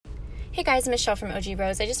Hey guys, Michelle from OG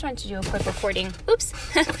Rose. I just wanted to do a quick recording. Oops,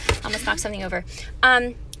 almost knocked something over.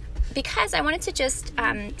 Because I wanted to just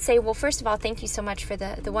say, well, first of all, thank you so much for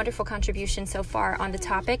the wonderful contribution so far on the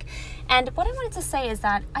topic. And what I wanted to say is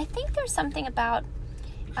that I think there's something about,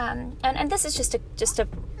 and this is just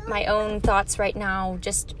my own thoughts right now,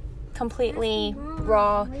 just completely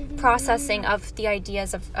raw processing of the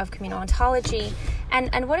ideas of communal ontology.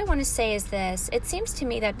 And what I want to say is this: it seems to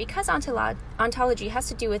me that because ontology has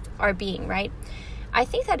to do with our being, right? I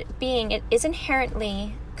think that being, it is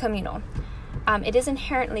inherently communal. It is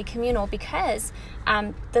inherently communal because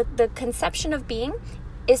the conception of being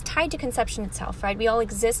is tied to conception itself, right? We all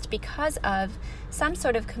exist because of some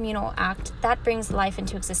sort of communal act that brings life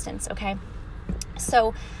into existence, okay?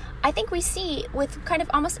 So I think we see with kind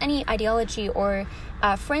of almost any ideology or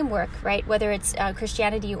framework, right, whether it's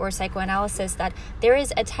Christianity or psychoanalysis, that there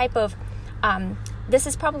is a type of, this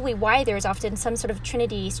is probably why there's often some sort of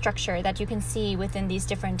trinity structure that you can see within these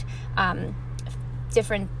different, if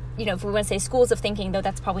we want to say schools of thinking, though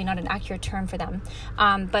that's probably not an accurate term for them.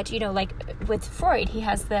 But, like with Freud, he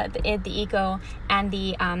has the id, the ego, and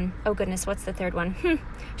the, oh goodness, what's the third one?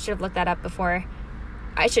 Should have looked that up before.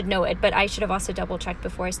 I should know it, but I should have also double checked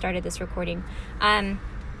before I started this recording.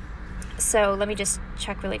 So let me just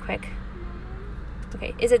check really quick.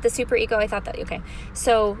 Okay, is it the superego? I thought that, okay.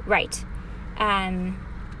 So, right.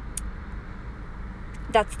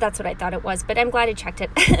 That's what I thought it was, but I'm glad I checked it.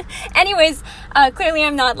 Anyways, clearly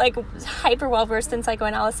I'm not like hyper well versed in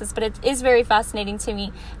psychoanalysis, but it is very fascinating to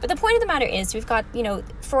me. But the point of the matter is, we've got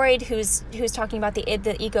Freud who's talking about the id,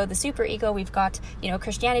 the ego, the superego. We've got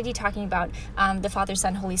Christianity talking about the Father,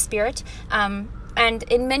 Son, Holy Spirit. And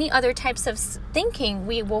in many other types of thinking,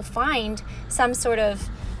 we will find some sort of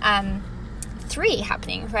three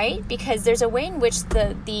happening, right? Because there's a way in which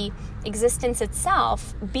the existence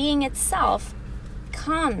itself, being itself,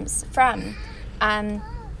 comes from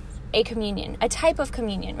a communion, a type of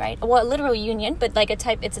communion, right? Well, a literal union, but like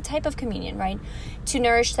it's a type of communion, right? To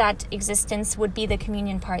nourish that existence would be the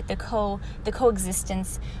communion part, the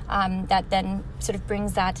coexistence that then sort of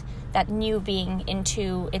brings that new being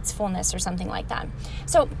into its fullness or something like that.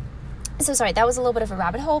 So sorry, that was a little bit of a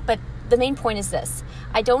rabbit hole, but the main point is this.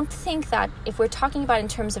 I don't think that if we're talking about in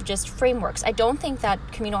terms of just frameworks, I don't think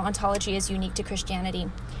that communal ontology is unique to Christianity.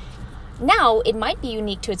 Now, it might be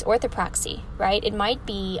unique to its orthopraxy, right? It might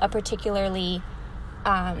be a particularly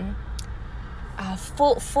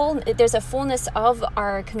there's a fullness of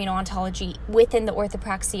our communal ontology within the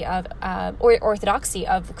orthopraxy of, or orthodoxy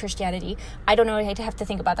of Christianity. I don't know, I'd have to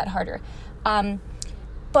think about that harder.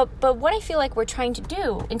 But what I feel like we're trying to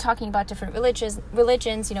do in talking about different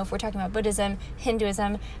religions, if we're talking about Buddhism,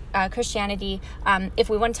 Hinduism, Christianity,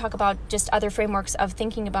 if we want to talk about just other frameworks of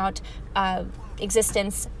thinking about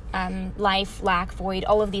existence, life, lack, void,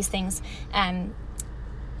 all of these things,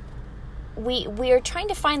 we are trying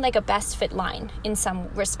to find like a best fit line in some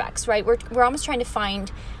respects, right? We're almost trying to find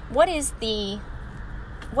what is the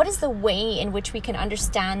way in which we can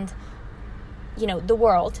understand, the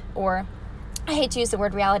world, or I hate to use the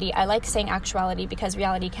word reality. I like saying actuality because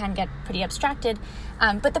reality can get pretty abstracted.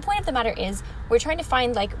 But the point of the matter is, we're trying to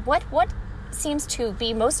find like what seems to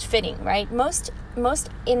be most fitting, right? Most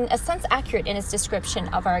in a sense accurate in its description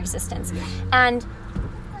of our existence. And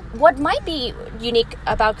what might be unique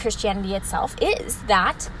about Christianity itself is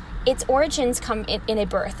that its origins come in a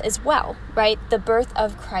birth as well, right? The birth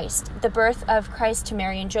of Christ to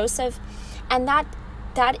Mary and Joseph, and that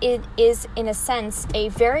it is in a sense a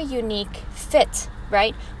very unique fit,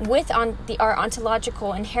 right, with our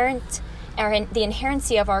ontological the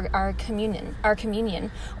inherency of our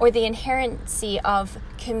communion, or the inherency of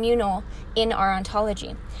communal in our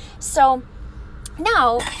ontology. So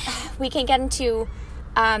now we can get into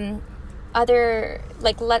other,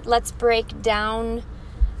 like, let's break down.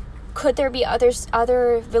 Could there be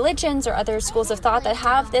other religions or other schools of thought that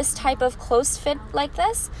have this type of close fit like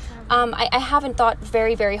this? I haven't thought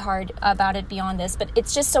very, very hard about it beyond this, but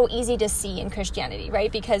it's just so easy to see in Christianity, right?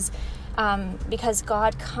 Because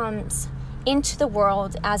God comes into the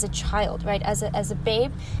world as a child, right? As a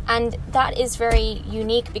babe. And that is very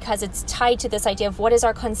unique because it's tied to this idea of what is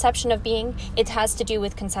our conception of being. It has to do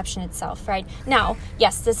with conception itself, right? Now,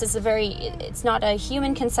 yes, this is it's not a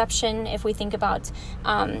human conception if we think about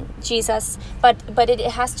Jesus, but it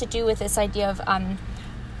has to do with this idea of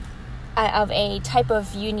a type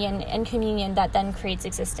of union and communion that then creates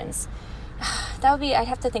existence. I'd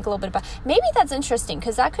have to think a little bit about, maybe that's interesting,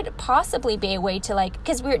 because that could possibly be a way to, like,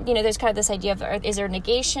 because there's kind of this idea of, is there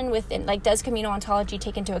negation within, like, does communal ontology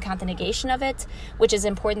take into account the negation of it, which is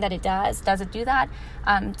important that it does it do that,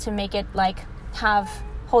 to make it, like, have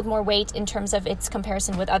hold more weight in terms of its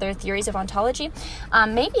comparison with other theories of ontology.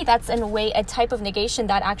 Maybe that's in a way a type of negation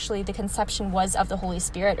that actually the conception was of the Holy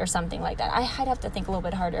Spirit or something like that. I'd have to think a little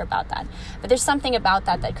bit harder about that. But there's something about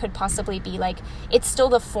that could possibly be like, it's still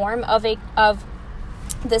the form of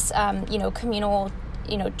this, communal,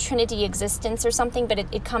 Trinity existence or something, but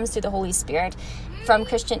it comes through the Holy Spirit from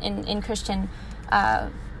Christian in Christian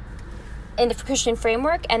in the Christian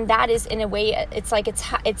framework, and that is in a way it's like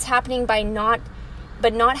it's happening by not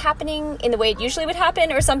happening in the way it usually would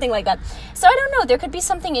happen or something like that. So I don't know, there could be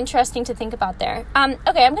something interesting to think about there.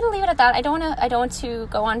 Okay, I'm going to leave it at that. I don't want to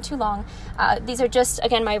go on too long. These are just,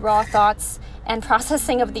 again, my raw thoughts and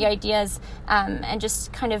processing of the ideas, and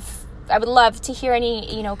just kind of, I would love to hear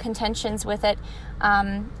any, contentions with it.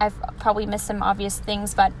 I've probably missed some obvious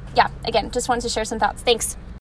things, but yeah, again, just wanted to share some thoughts. Thanks.